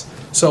fluctuates.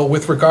 So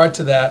with regard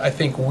to that, I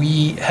think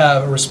we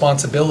have a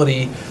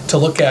responsibility to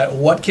look at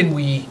what can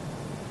we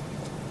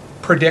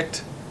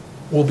predict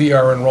will be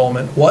our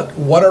enrollment,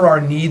 what are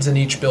our needs in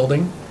each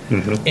building,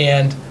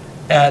 and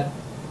at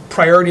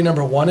priority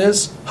number one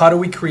is how do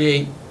we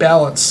create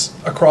balance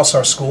across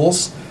our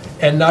schools,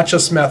 and not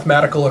just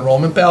mathematical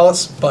enrollment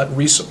balance, but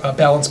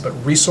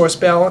resource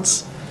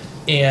balance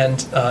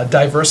and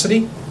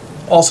diversity.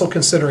 Also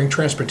considering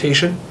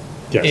transportation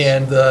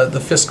and the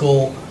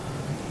fiscal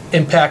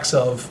impacts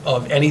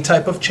of any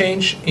type of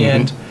change.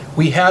 And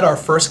we had our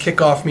first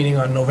kickoff meeting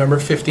on November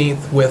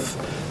 15th with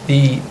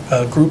the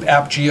group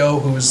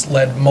AppGeo, who's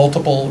led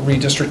multiple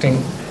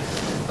redistricting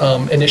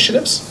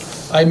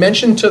initiatives. I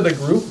mentioned to the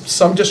group,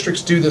 some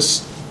districts do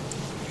this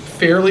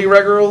fairly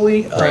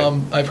regularly.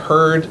 Right. I've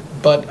heard,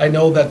 but I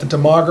know that the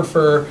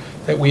demographer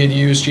that we had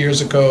used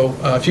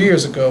a few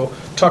years ago,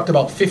 talked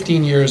about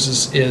 15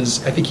 years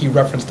is I think he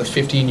referenced the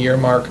 15-year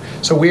mark.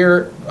 So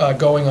we're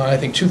going on, I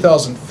think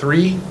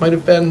 2003 might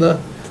have been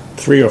the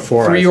 3 or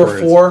 4. 3 or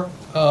 4.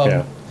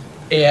 Yeah.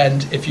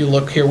 And if you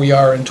look, here we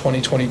are in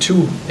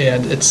 2022,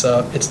 and it's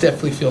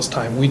definitely feels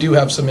time. We do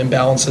have some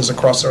imbalances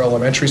across our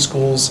elementary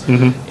schools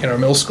and our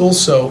middle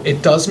schools, so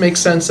it does make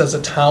sense as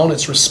a town.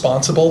 It's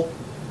responsible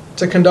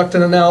to conduct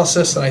an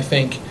analysis, and I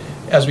think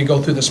as we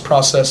go through this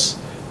process,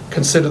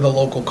 consider the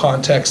local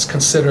context,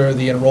 consider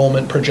the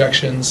enrollment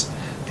projections,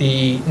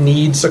 the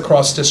needs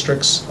across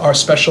districts, our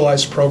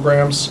specialized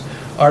programs,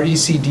 our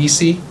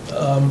ECDC,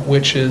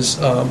 which is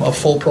a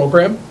full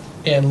program,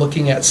 and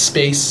looking at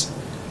space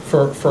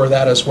for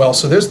that as well.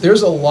 So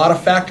there's a lot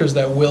of factors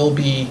that will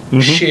be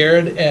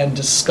shared and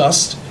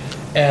discussed,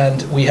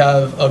 and we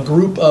have a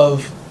group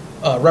of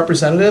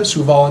representatives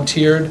who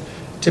volunteered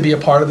to be a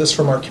part of this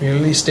from our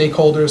community,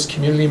 stakeholders,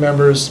 community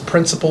members,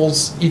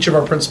 principals. Each of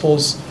our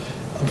principals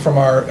from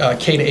our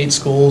K-8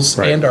 schools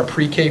and our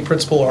pre-K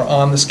principal are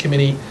on this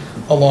committee,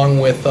 along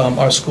with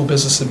our school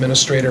business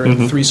administrator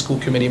and 3 school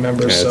committee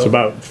members. Yeah, so it's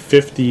about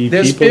 50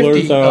 there's people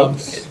 50. or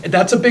so.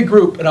 That's a big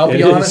group, and I'll be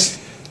It honest.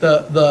 is.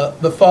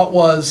 The thought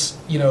was,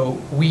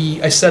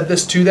 I said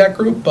this to that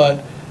group,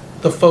 but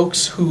the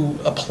folks who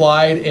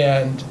applied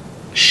and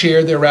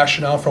shared their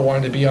rationale for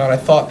wanting to be on, I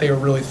thought they were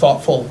really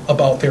thoughtful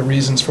about their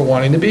reasons for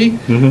wanting to be.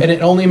 And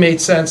it only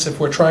made sense if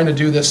we're trying to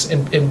do this,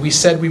 and we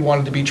said we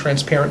wanted to be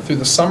transparent through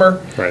the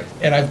summer. Right.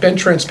 And I've been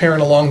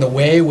transparent along the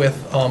way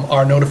with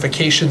our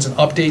notifications and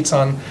updates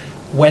on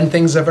when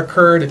things have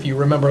occurred. If you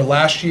remember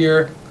last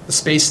year, the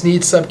Space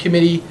Needs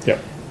Subcommittee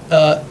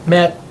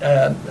met,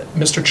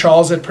 Mr.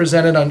 Charles had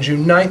presented on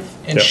June 9th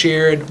and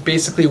shared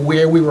basically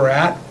where we were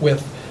at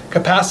with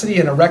capacity,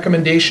 and a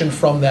recommendation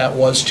from that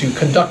was to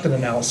conduct an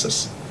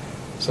analysis.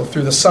 So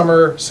through the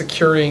summer,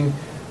 securing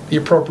the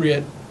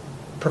appropriate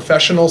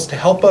professionals to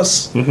help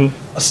us,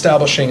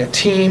 establishing a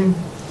team,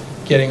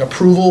 getting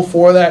approval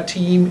for that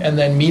team, and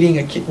then meeting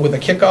with a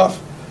kickoff.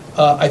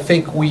 I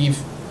think we've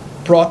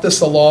brought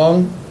this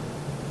along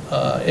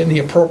in the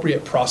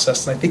appropriate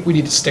process, and I think we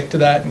need to stick to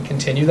that and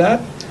continue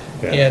that.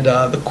 And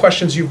the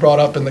questions you brought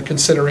up and the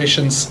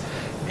considerations,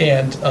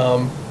 and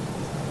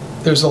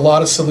there's a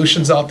lot of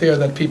solutions out there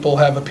that people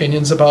have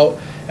opinions about,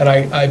 and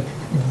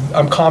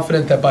I'm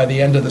confident that by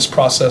the end of this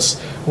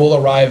process, we'll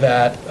arrive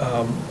at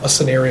a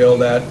scenario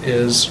that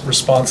is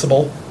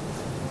responsible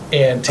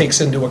and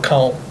takes into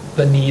account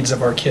the needs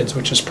of our kids,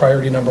 which is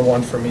priority number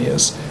one for me,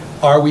 is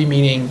are we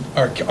meeting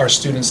our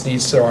students'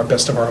 needs to our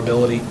best of our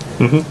ability?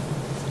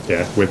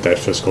 Yeah, with that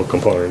fiscal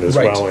component as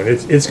Right. well. And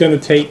it's going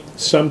to take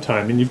some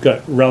time, and you've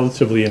got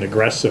relatively an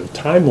aggressive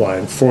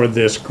timeline for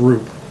this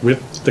group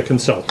with the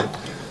consultant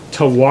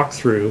to walk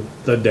through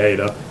the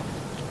data,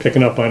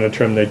 picking up on a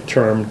term they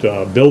termed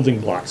building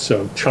blocks,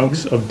 so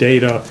chunks of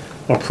data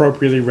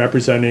appropriately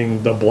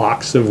representing the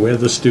blocks of where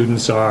the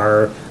students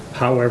are,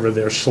 however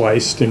they're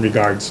sliced in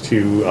regards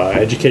to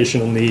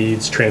educational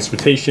needs,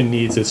 transportation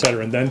needs, et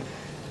cetera, and then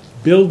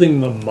building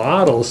the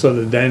model so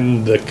that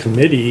then the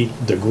committee,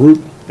 the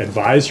group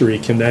advisory,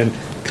 can then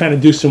kind of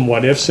do some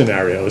what-if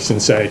scenarios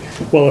and say,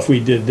 well, if we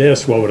did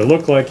this, what would it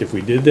look like? If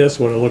we did this,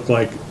 what would it look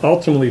like?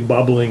 Ultimately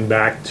bubbling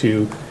back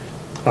to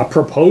a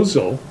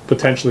proposal,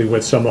 potentially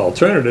with some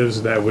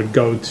alternatives that would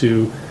go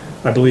to,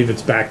 I believe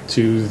it's back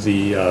to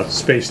the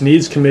Space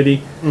Needs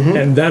Committee,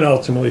 and then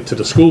ultimately to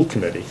the school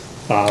committee.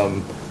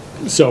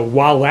 So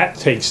while that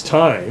takes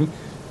time,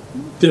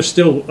 there's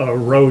still a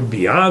road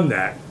beyond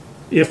that.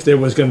 If there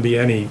was going to be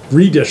any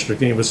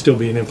redistricting, it would still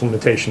be an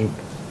implementation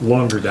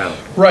longer down.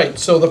 Right,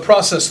 so the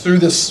process through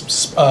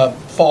this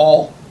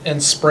fall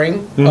and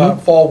spring,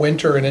 fall,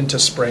 winter, and into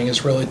spring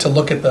is really to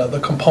look at the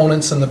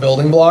components and the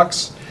building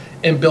blocks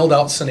and build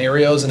out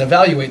scenarios and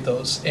evaluate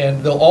those.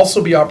 And there'll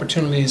also be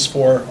opportunities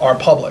for our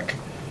public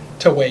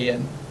to weigh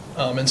in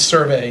and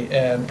survey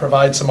and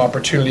provide some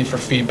opportunity for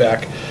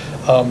feedback.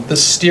 The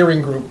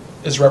steering group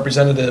is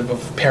representative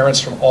of parents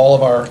from all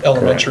of our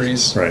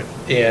elementaries Right.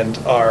 and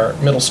our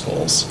middle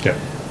schools. Yeah.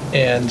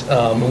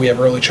 And we have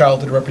early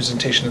childhood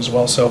representation as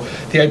well. So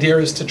the idea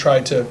is to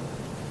try to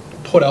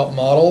put out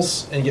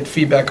models and get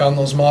feedback on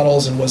those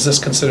models, and was this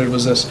considered,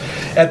 was this.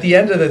 At the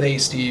end of the day,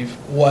 Steve,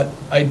 what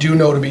I do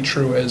know to be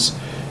true is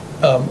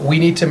we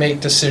need to make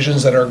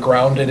decisions that are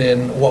grounded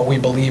in what we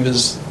believe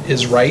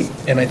is right,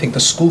 and I think the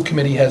school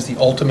committee has the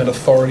ultimate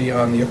authority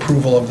on the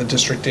approval of the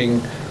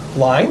districting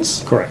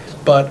lines. Correct.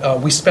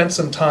 But we spent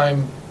some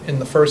time in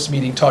the first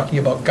meeting talking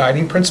about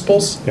guiding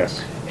principles.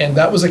 Yes. And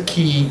that was a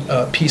key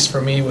piece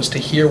for me, was to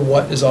hear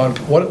what is on,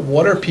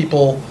 what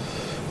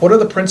are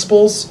the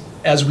principles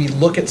as we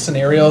look at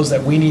scenarios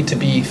that we need to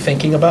be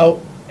thinking about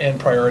and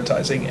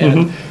prioritizing.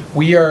 And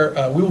we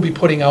will be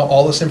putting out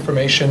all this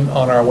information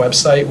on our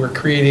website.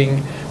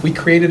 We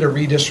created a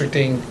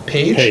redistricting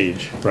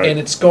page, right. and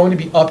it's going to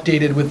be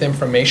updated with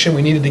information.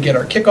 We needed to get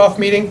our kickoff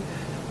meeting,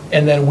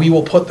 and then we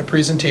will put the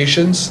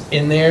presentations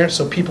in there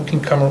so people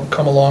can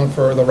come along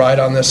for the ride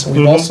on this. And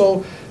we've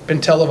also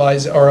been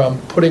televised or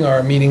putting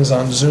our meetings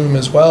on Zoom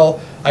as well.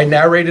 I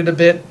narrated a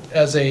bit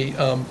as a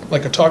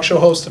like a talk show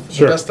host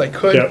the best I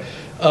could. Yep.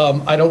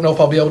 I don't know if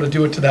I'll be able to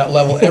do it to that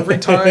level every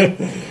time,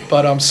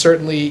 but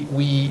certainly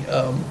we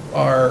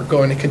are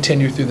going to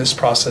continue through this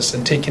process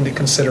and take into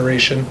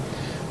consideration,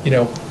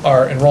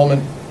 our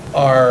enrollment,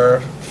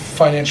 our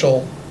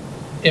financial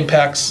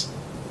impacts,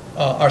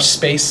 our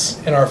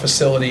space in our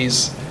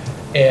facilities,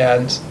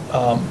 and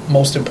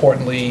most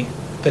importantly,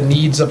 the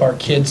needs of our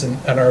kids and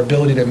our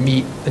ability to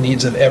meet the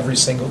needs of every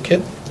single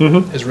kid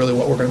is really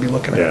what we're going to be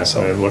looking at. Yeah,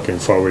 So I'm looking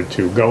forward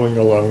to going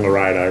along the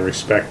ride. I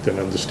respect and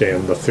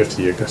understand the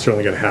 50 are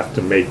certainly going to have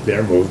to make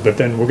their move, but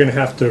then we're going to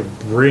have to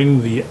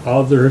bring the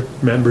other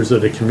members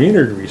of the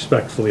community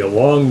respectfully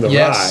along the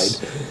ride.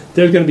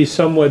 They're going to be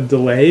somewhat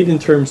delayed in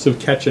terms of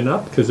catching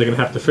up because they're going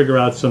to have to figure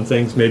out some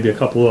things, maybe a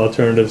couple of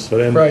alternatives for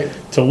them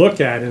to look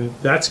at, and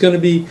that's going to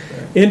be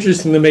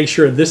interesting to make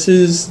sure this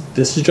is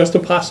just a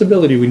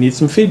possibility. We need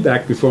some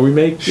feedback before we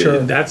make it.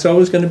 And that's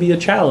always going to be a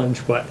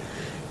challenge, but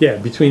yeah,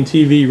 between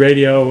TV,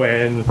 radio,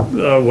 and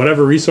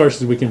whatever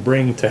resources we can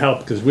bring to help,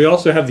 because we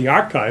also have the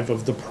archive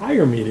of the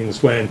prior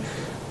meetings when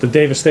the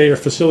Davis Thayer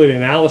facility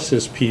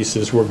analysis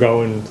pieces were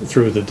going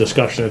through the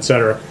discussion, et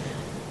cetera.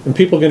 And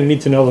people are going to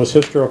need to know those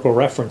historical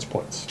reference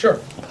points. Sure.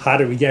 How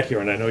did we get here?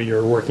 And I know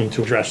you're working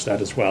to address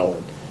that as well.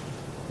 And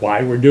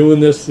why we're doing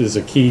this is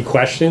a key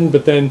question.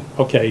 But then,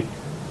 okay,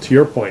 to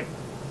your point,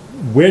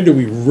 where do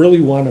we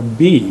really want to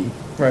be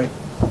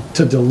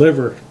to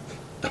deliver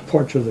the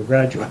portrait of the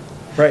graduate?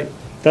 Right.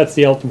 That's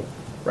the ultimate.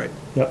 Right.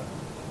 Yep.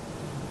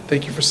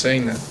 Thank you for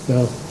saying that.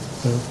 No.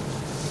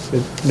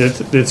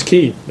 It's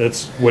key.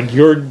 That's what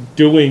you're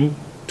doing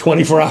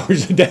 24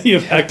 hours a day,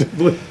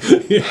 effectively.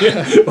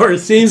 Or it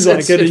seems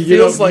like it. You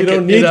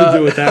don't need to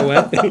do it that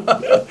way.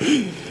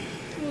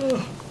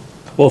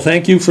 Well,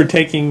 thank you for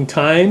taking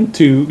time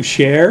to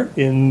share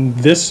in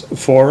this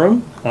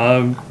forum.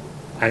 I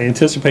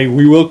anticipate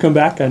we will come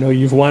back. I know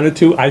you've wanted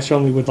to. I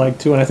certainly would like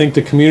to. And I think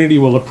the community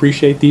will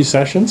appreciate these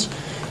sessions.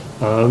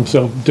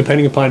 So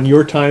depending upon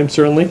your time,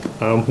 certainly,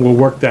 we'll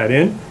work that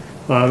in.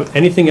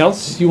 Anything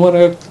else you want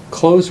to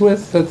close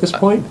with at this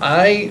point?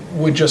 I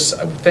would just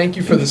thank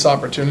you for this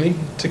opportunity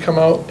to come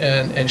out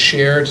and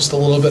share just a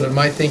little bit of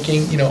my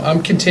thinking.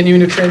 I'm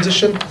continuing to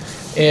transition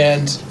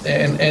and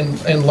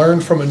learn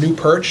from a new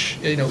perch.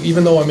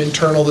 Even though I'm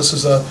internal, this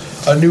is a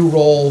new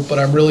role, but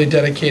I'm really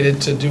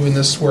dedicated to doing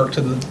this work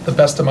to the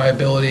best of my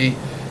ability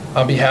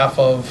on behalf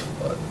of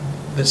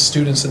the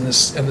students in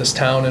this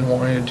town, and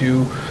wanting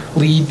to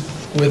lead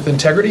with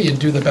integrity and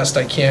do the best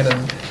I can.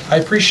 And I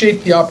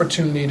appreciate the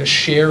opportunity to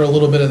share a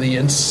little bit of the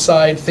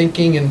inside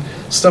thinking and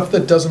stuff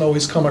that doesn't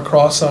always come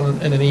across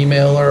in an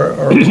email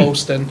or a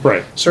post. And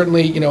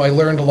certainly, I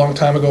learned a long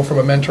time ago from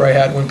a mentor I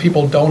had, when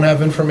people don't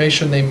have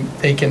information,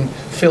 they can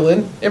fill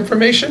in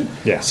information.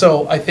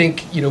 So I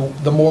think,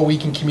 the more we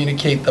can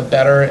communicate, the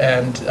better.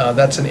 And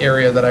that's an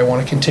area that I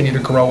want to continue to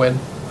grow in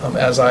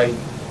as I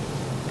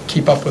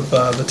keep up with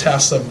the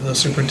tasks of the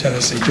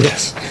superintendency.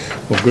 Yes.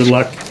 Well, good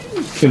luck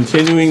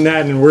continuing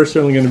that, and we're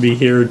certainly going to be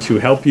here to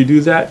help you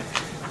do that.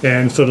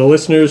 And for the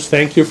listeners,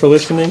 thank you for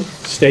listening.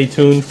 Stay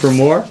tuned for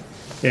more.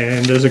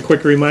 And as a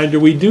quick reminder,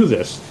 we do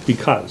this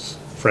because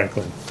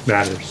Franklin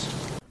matters.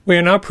 We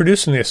are now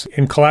producing this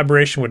in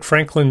collaboration with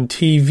Franklin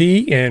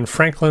TV and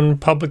Franklin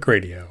Public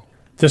Radio.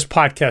 This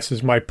podcast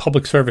is my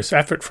public service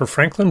effort for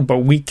Franklin, but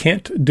we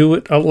can't do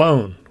it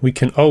alone. We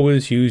can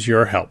always use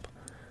your help.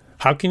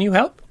 How can you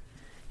help?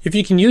 If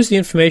you can use the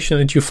information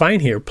that you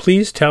find here,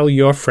 please tell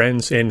your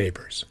friends and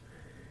neighbors.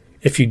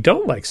 If you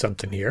don't like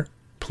something here,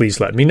 please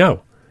let me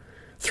know.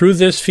 Through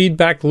this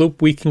feedback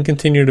loop, we can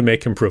continue to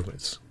make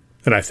improvements.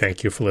 And I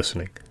thank you for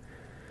listening.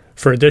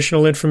 For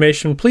additional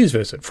information, please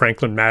visit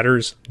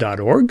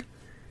franklinmatters.org.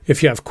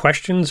 If you have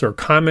questions or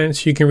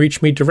comments, you can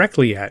reach me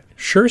directly at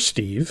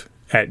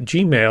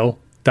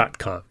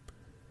suresteve@gmail.com.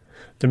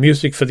 The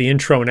music for the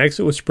intro and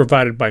exit was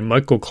provided by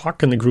Michael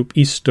Clark and the group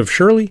East of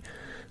Shirley.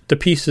 The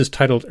piece is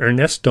titled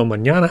Ernesto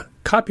Mañana,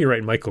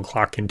 copyright Michael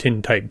Clark and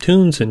Tintype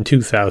Tunes in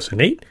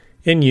 2008.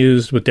 and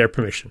used with their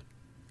permission.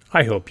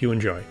 I hope you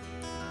enjoy.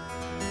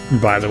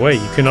 And by the way,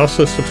 you can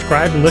also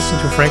subscribe and listen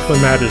to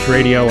Franklin Matters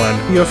Radio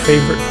on your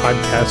favorite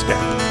podcast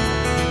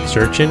app.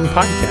 Search in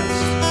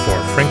podcasts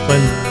for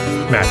Franklin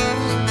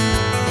Matters.